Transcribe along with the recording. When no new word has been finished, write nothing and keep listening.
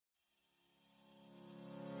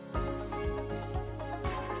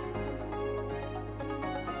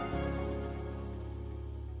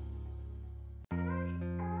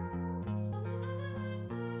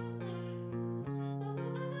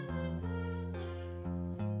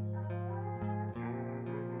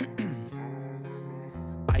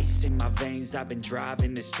Ice in my veins, I've been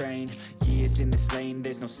driving this train. Years in this lane,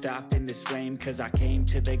 there's no stopping this flame. Cause I came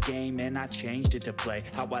to the game and I changed it to play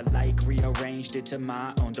how I like, rearranged it to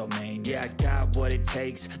my own domain. Yeah, I got what it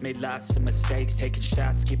takes, made lots of mistakes, taking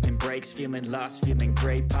shots, skipping breaks, feeling lost, feeling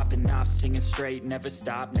great, popping off, singing straight, never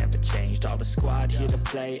stopped, never changed. All the squad here to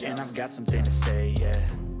play, and I've got something to say, yeah.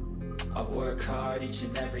 I work hard each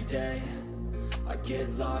and every day, I get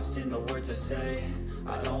lost in the words I say.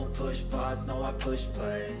 I don't push pause, no I push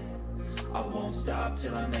play. I won't stop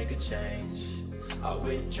till I make a change. I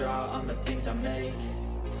withdraw on the things I make.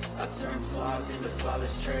 I turn flaws into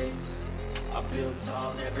flawless traits. I build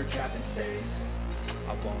tall, never capped in space.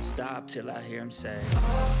 I won't stop till I hear him say, oh,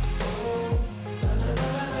 oh, la, la,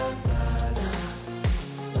 la, la, la, la.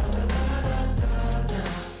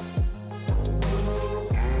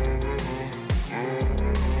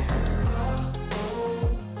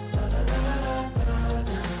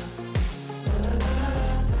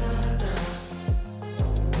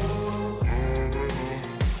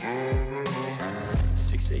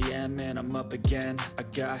 And I'm up again. I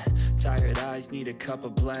got tired eyes, need a cup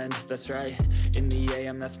of blend. That's right, in the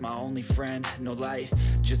AM, that's my only friend. No light,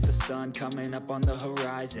 just the sun coming up on the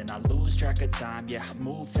horizon. I lose track of time, yeah, I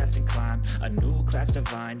move fast and climb a new class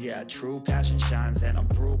divine, yeah, true passion shines. And I'm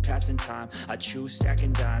through passing time, I choose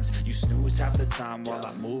stacking dimes. You snooze half the time while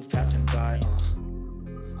I move passing by.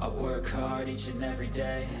 I work hard each and every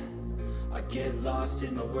day, I get lost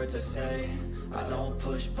in the words I say. I don't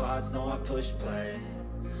push pause, no I push play.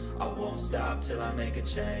 I won't stop till I make a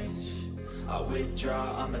change. I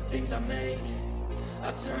withdraw on the things I make.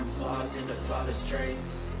 I turn flaws into flawless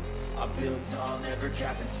traits. I build tall, never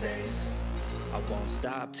capped in space. I won't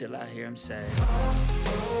stop till I hear him say, oh,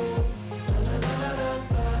 oh, la, la, la, la,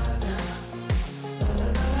 la, la.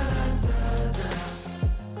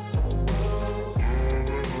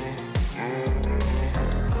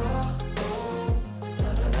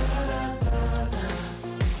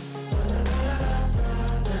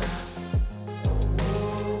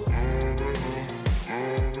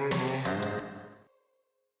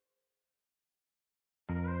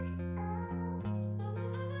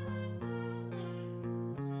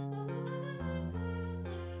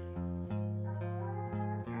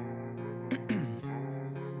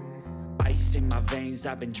 In my veins,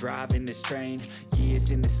 I've been driving this train.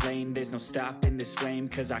 Years in this lane, there's no stopping this flame.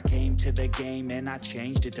 Cause I came to the game and I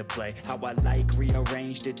changed it to play how I like,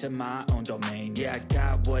 rearranged it to my own domain. Yeah, I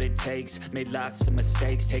got what it takes, made lots of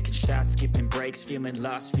mistakes, taking shots, skipping breaks, feeling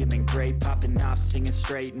lost, feeling great, popping off, singing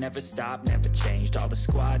straight, never stopped, never changed. All the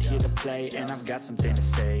squad here to play, and I've got something to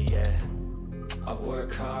say, yeah. I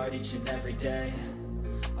work hard each and every day,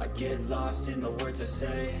 I get lost in the words I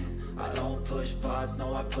say. I don't push pause,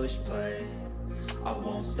 no I push play. I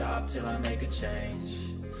won't stop till I make a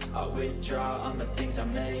change. I withdraw on the things I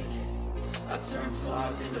make. I turn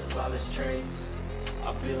flaws into flawless traits.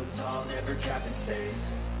 I build tall, never capped in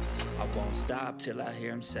space. I won't stop till I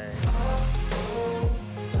hear him say, oh, oh,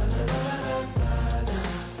 la, la, la, la, la, la.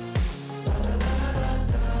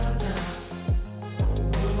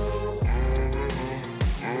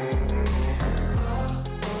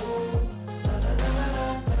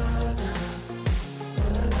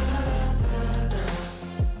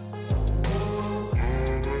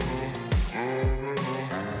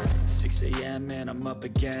 And I'm up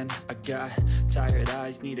again. I got tired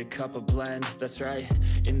eyes, need a cup of blend. That's right,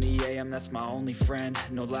 in the AM, that's my only friend.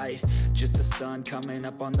 No light, just the sun coming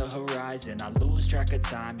up on the horizon. I lose track of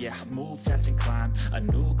time, yeah, I move fast and climb a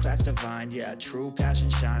new class divine, yeah, true passion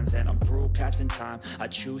shines. And I'm through passing time, I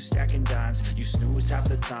choose stacking dimes. You snooze half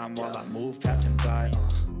the time while I move passing by.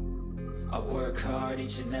 I work hard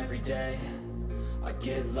each and every day, I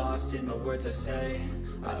get lost in the words I say.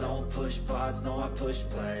 I don't push pause, no I push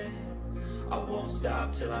play. I won't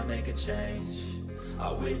stop till I make a change.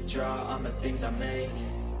 I withdraw on the things I make.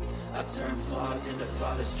 I turn flaws into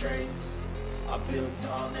flawless traits. I build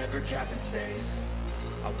tall, never capped in space.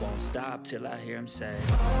 I won't stop till I hear him say,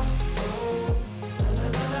 oh, oh, la, la,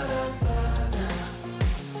 la, la, la, la.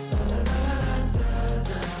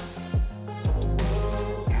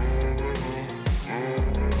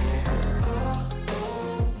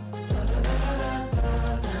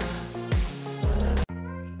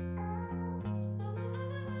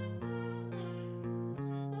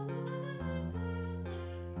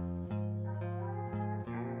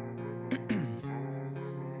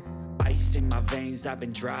 Ice in my veins, I've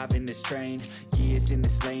been driving this train. Years in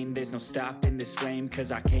this lane, there's no stopping this flame.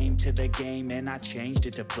 Cause I came to the game and I changed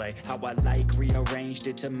it to play how I like, rearranged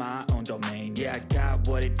it to my own domain. Yeah, I got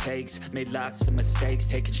what it takes, made lots of mistakes,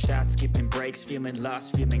 taking shots, skipping breaks, feeling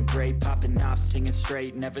lost, feeling great, popping off, singing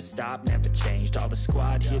straight, never stopped, never changed. All the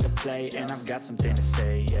squad here to play, and I've got something to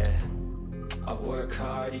say, yeah. I work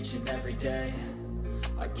hard each and every day,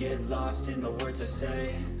 I get lost in the words I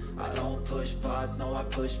say. I don't push pause, no I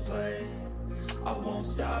push play. I won't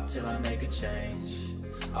stop till I make a change.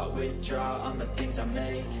 I withdraw on the things I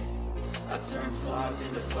make. I turn flaws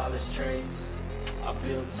into flawless traits. I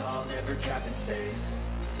build tall, never capped in space.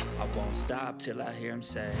 I won't stop till I hear him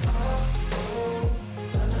say, oh,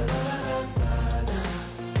 la, la, la, la, la, la.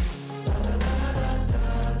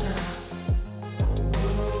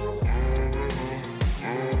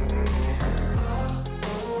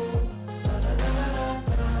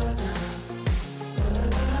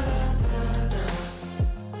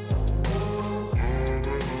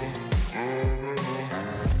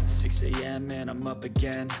 And I'm up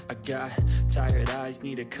again. I got tired eyes,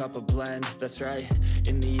 need a cup of blend. That's right,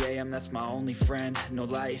 in the AM, that's my only friend. No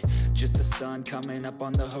light, just the sun coming up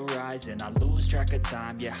on the horizon. I lose track of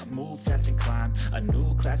time, yeah, I move fast and climb a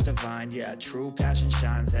new class divine, yeah, true passion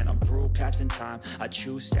shines. And I'm through passing time, I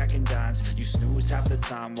choose stacking dimes. You snooze half the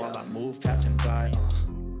time while I move passing by.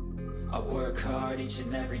 I work hard each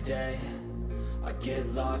and every day, I get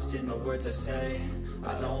lost in the words I say.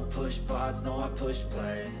 I don't push pause, no I push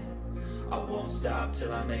play. I won't stop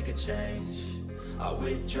till I make a change. I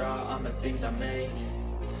withdraw on the things I make.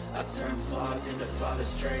 I turn flaws into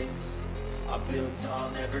flawless traits. I build tall,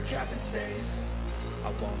 never capped in space.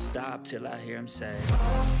 I won't stop till I hear him say,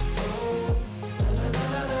 oh, oh.